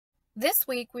This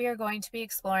week we are going to be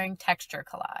exploring texture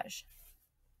collage.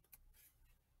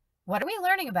 What are we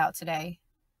learning about today?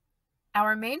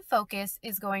 Our main focus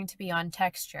is going to be on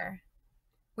texture.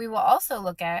 We will also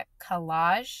look at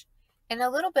collage and a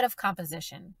little bit of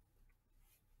composition.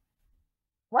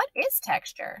 What is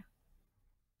texture?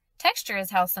 Texture is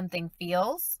how something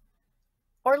feels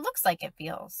or looks like it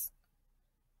feels.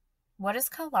 What is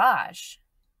collage?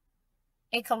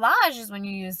 A collage is when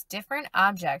you use different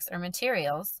objects or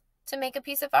materials to make a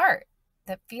piece of art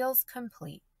that feels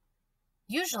complete.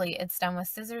 Usually it's done with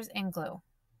scissors and glue.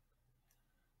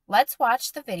 Let's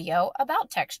watch the video about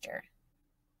texture.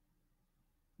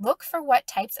 Look for what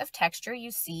types of texture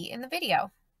you see in the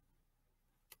video.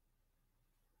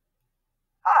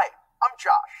 Hi, I'm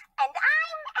Josh. And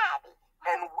I'm Abby.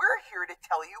 And we're here to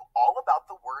tell you all about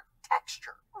the word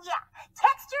texture. Yeah,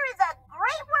 texture is a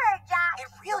great word, Josh. It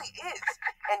really is.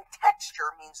 And texture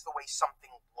means the way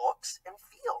something looks and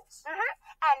feels.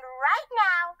 And right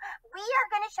now, we are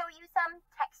going to show you some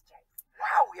textures.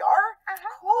 Wow, we are?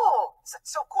 Cool.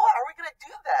 So cool. How are we going to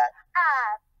do that?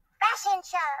 Fashion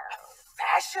show.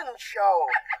 Fashion show.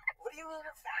 What do you mean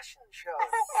a fashion show?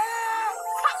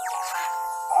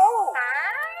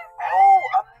 Oh,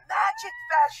 a magic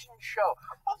fashion show.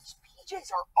 Oh, these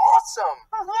PJs are awesome.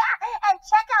 Yeah, and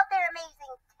check out their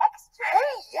amazing texture.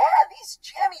 Hey, yeah, these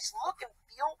jammies look and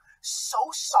feel so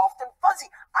soft and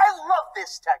fuzzy. I love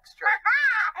this texture.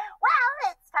 Well,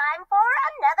 it's time for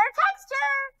another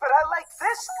texture. But I like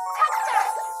this Texture.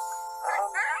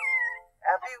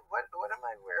 Abby, what am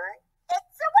I wearing?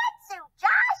 It's a wetsuit,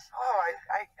 Josh. Oh,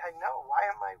 I know. Why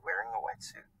am I wearing a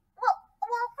wetsuit?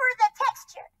 Well, for the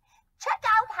texture, check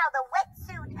out how the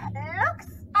wetsuit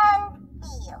looks and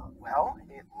feels. Well,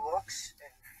 it looks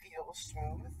and feels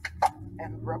smooth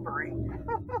and rubbery.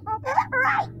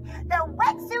 Right. The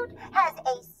wetsuit has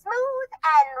a smooth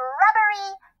and rubbery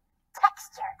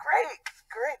texture. Great.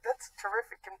 That's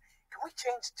terrific. Can we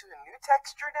change to a new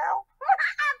texture now?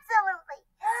 Absolutely.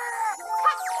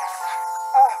 Texture.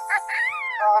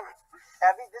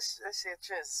 Abby, this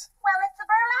itches. Well, it's a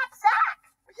burlap sack.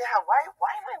 Yeah, why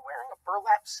am I wearing a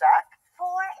burlap sack?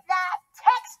 For that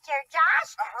texture,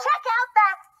 Josh. Check out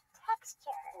that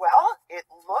texture. Well, it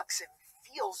looks and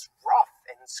feels rough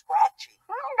and scratchy.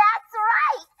 That's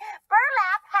right.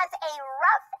 Burlap has a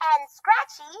rough and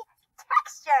scratchy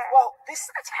texture. Well, this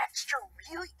texture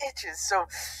really itches, so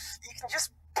you can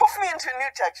just poof me into a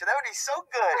new texture. That would be so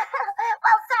good.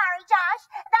 Well, sorry, Josh.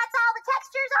 That's all the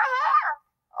textures I have.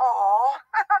 Aw.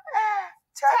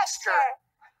 Texture.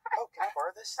 Oh, can I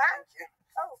borrow this? Thank you.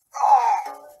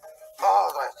 Oh,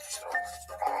 that's so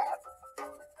bad.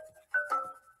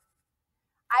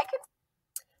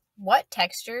 What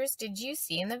textures did you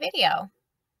see in the video?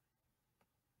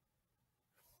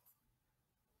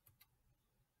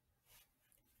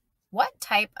 What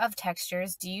type of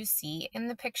textures do you see in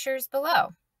the pictures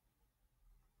below?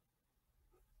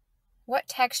 What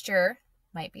texture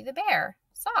might be the bear?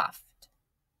 Soft.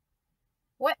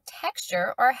 What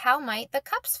texture or how might the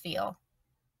cups feel?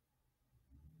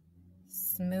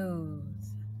 Smooth.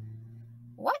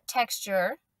 What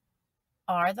texture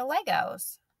are the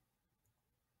Legos?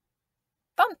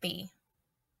 Bumpy.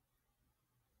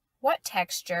 What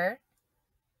texture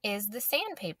is the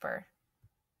sandpaper?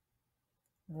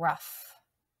 Rough.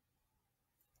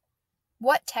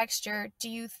 What texture do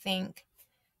you think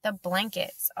the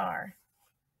blankets are?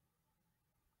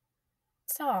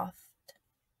 Soft.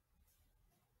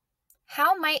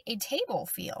 How might a table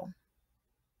feel?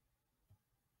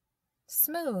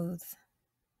 Smooth.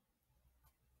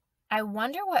 I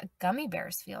wonder what gummy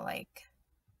bears feel like.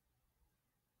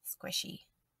 Squishy.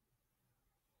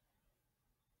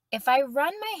 If I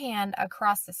run my hand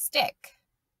across a stick,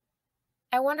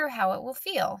 I wonder how it will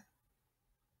feel.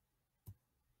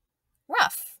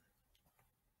 Rough.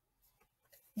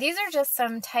 These are just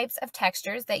some types of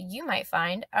textures that you might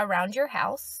find around your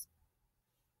house.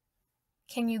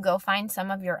 Can you go find some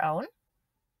of your own?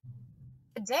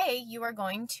 Today, you are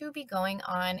going to be going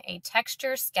on a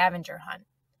texture scavenger hunt,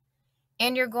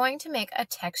 and you're going to make a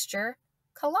texture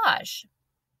collage.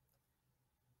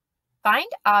 Find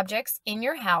objects in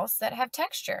your house that have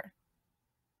texture.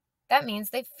 That means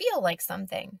they feel like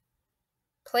something.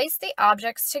 Place the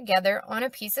objects together on a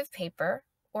piece of paper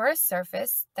or a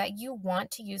surface that you want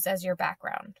to use as your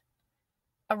background.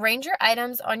 Arrange your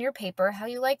items on your paper how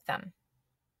you like them.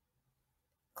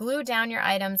 Glue down your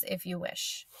items if you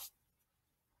wish.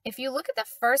 If you look at the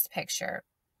first picture,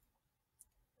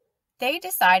 they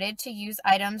decided to use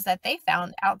items that they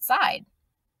found outside,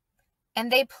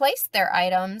 and they placed their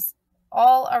items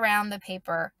all around the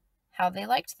paper how they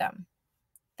liked them.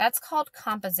 That's called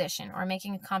composition, or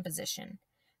making a composition.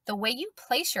 The way you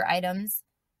place your items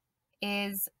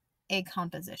is a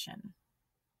composition.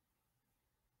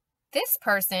 This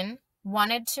person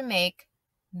wanted to make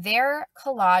their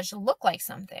collage look like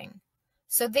something.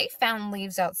 So they found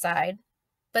leaves outside,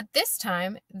 but this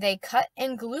time they cut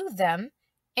and glued them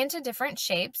into different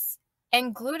shapes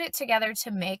and glued it together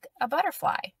to make a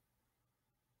butterfly.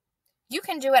 You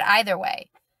can do it either way.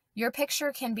 Your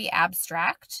picture can be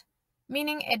abstract,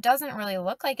 meaning it doesn't really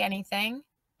look like anything.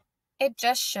 It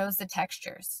just shows the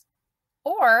textures.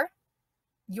 Or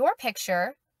your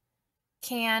picture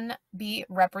can be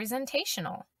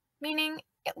representational, meaning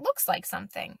it looks like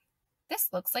something. This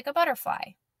looks like a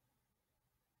butterfly.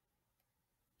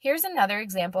 Here's another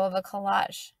example of a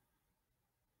collage.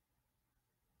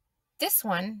 This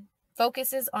one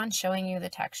focuses on showing you the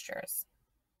textures.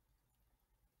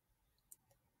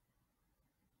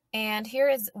 And here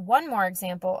is one more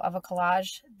example of a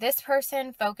collage. This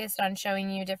person focused on showing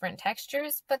you different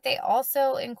textures, but they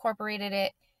also incorporated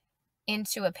it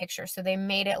into a picture. So they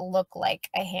made it look like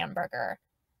a hamburger.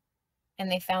 And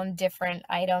they found different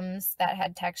items that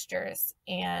had textures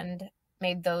and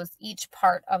made those each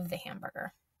part of the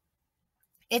hamburger.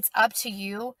 It's up to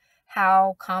you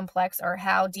how complex or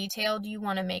how detailed you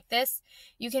want to make this.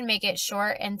 You can make it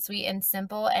short and sweet and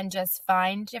simple and just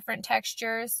find different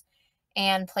textures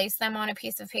and place them on a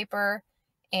piece of paper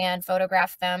and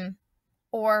photograph them.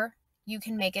 Or you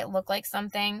can make it look like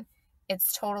something.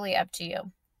 It's totally up to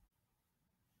you.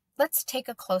 Let's take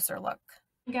a closer look.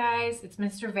 Hey guys, it's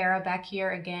Mr. Vera back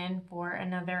here again for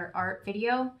another art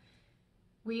video.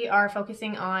 We are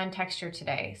focusing on texture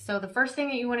today. So the first thing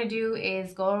that you want to do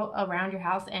is go around your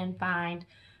house and find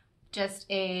just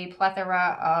a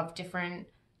plethora of different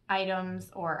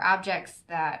items or objects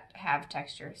that have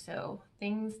texture. So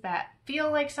things that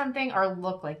feel like something or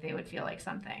look like they would feel like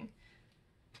something.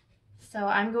 So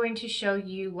I'm going to show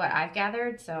you what I've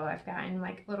gathered. So I've gotten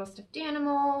like little stuffed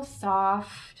animals,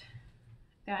 soft.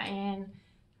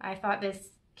 I thought this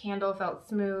candle felt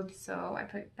smooth, so I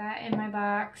put that in my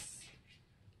box.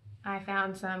 I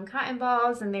found some cotton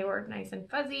balls and they were nice and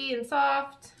fuzzy and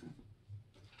soft.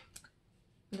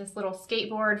 This little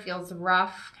skateboard feels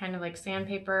rough, kind of like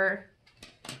sandpaper.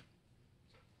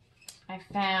 I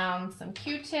found some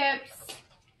Q-tips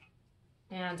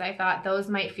and I thought those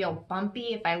might feel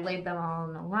bumpy if I laid them all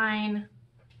in a line.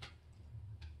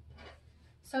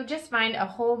 So just find a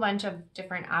whole bunch of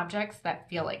different objects that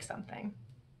feel like something.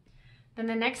 Then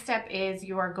the next step is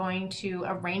you are going to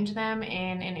arrange them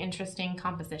in an interesting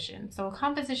composition. So a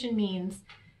composition means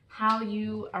how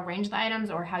you arrange the items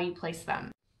or how you place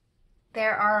them.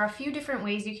 There are a few different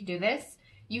ways you can do this.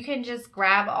 You can just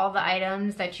grab all the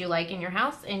items that you like in your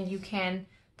house and you can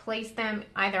place them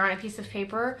either on a piece of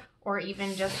paper or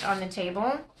even just on the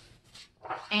table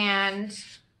and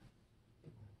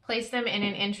place them in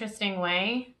an interesting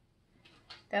way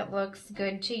that looks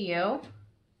good to you.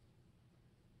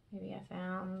 Maybe I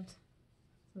found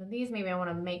some of these. Maybe I want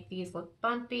to make these look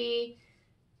bumpy,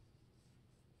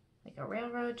 like a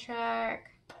railroad track.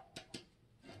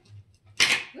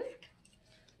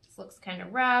 This looks kind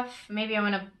of rough. Maybe I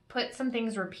want to put some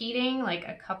things repeating, like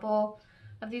a couple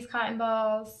of these cotton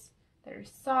balls that are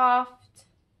soft.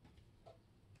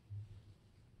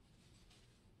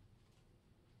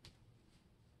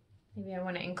 Maybe I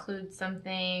want to include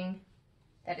something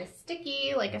that is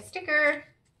sticky, like a sticker.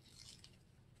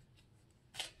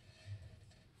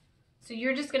 So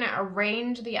you're just going to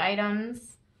arrange the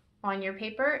items on your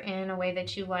paper in a way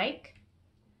that you like,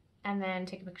 and then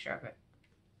take a picture of it.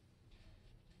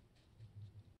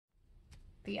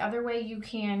 The other way you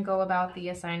can go about the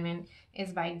assignment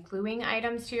is by gluing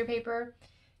items to your paper.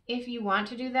 If you want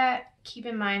to do that, keep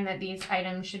in mind that these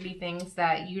items should be things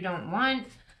that you don't want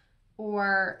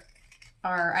or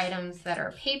are items that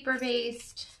are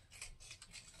paper-based.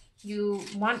 You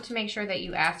want to make sure that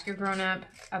you ask your grown-up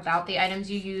about the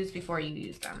items you use before you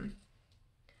use them.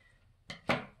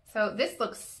 So this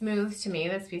looks smooth to me,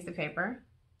 this piece of paper.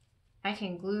 I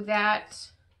can glue that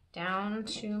down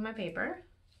to my paper.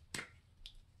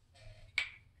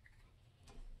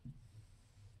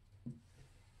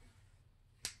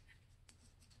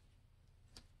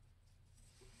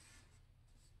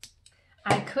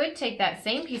 I could take that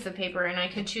same piece of paper and I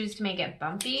could choose to make it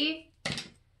bumpy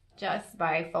just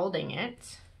by folding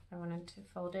it. I wanted to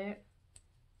fold it.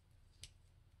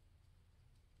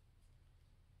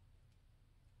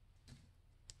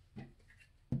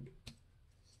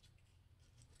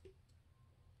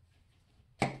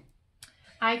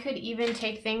 I could even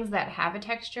take things that have a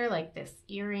texture, like this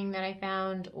earring that I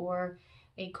found or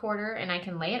a quarter, and I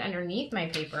can lay it underneath my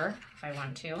paper if I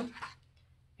want to.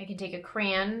 I can take a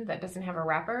crayon that doesn't have a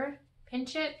wrapper,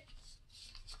 pinch it,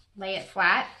 lay it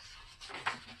flat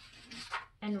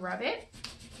and rub it,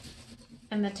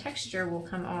 and the texture will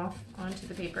come off onto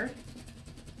the paper.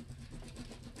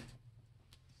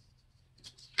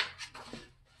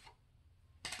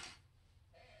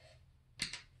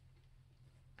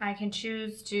 I can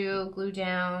choose to glue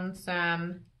down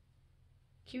some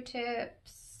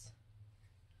Q-tips,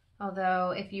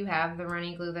 although if you have the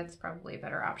runny glue, that's probably a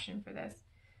better option for this.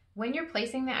 When you're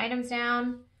placing the items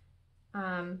down,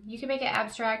 you can make it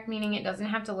abstract, meaning it doesn't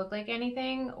have to look like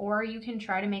anything, or you can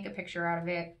try to make a picture out of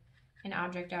it, an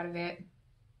object out of it.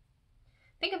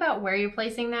 Think about where you're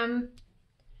placing them.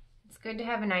 It's good to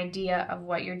have an idea of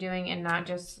what you're doing and not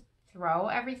just throw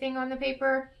everything on the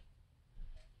paper.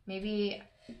 Maybe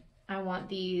I want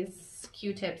these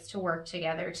Q-tips to work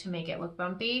together to make it look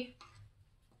bumpy.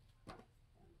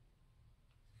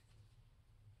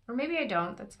 Or maybe I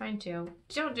don't, that's fine too.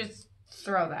 Don't just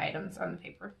throw the items on the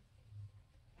paper.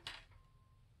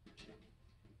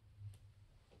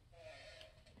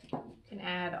 You can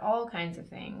add all kinds of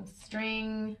things.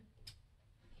 String.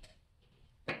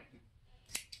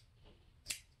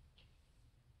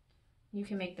 You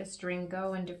can make the string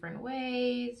go in different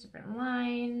ways, different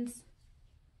lines.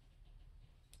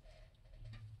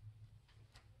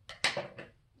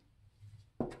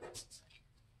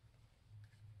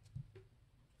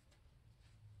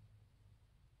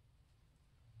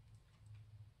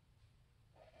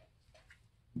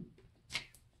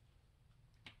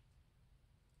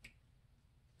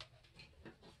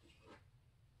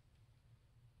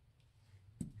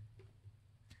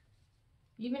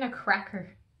 Even a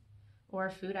cracker or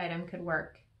a food item could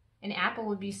work. An apple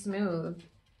would be smooth.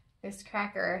 This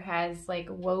cracker has like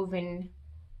woven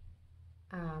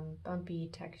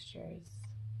bumpy textures.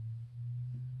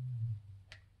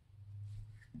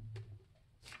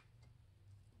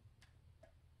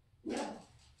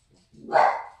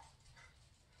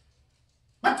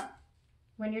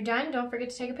 When you're done, don't forget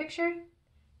to take a picture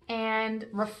and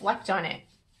reflect on it.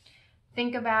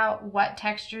 Think about what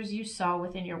textures you saw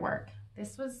within your work.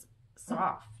 This was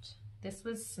soft. This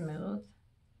was smooth.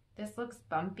 This looks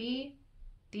bumpy.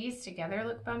 These together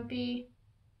look bumpy.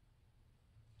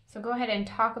 So go ahead and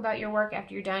talk about your work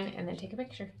after you're done and then take a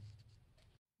picture.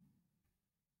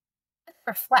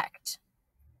 Reflect.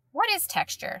 What is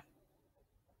texture?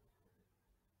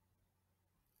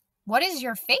 What is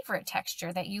your favorite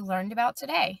texture that you learned about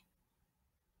today?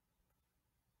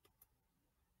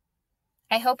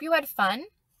 I hope you had fun.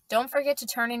 Don't forget to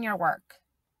turn in your work.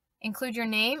 Include your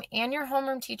name and your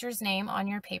homeroom teacher's name on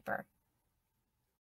your paper.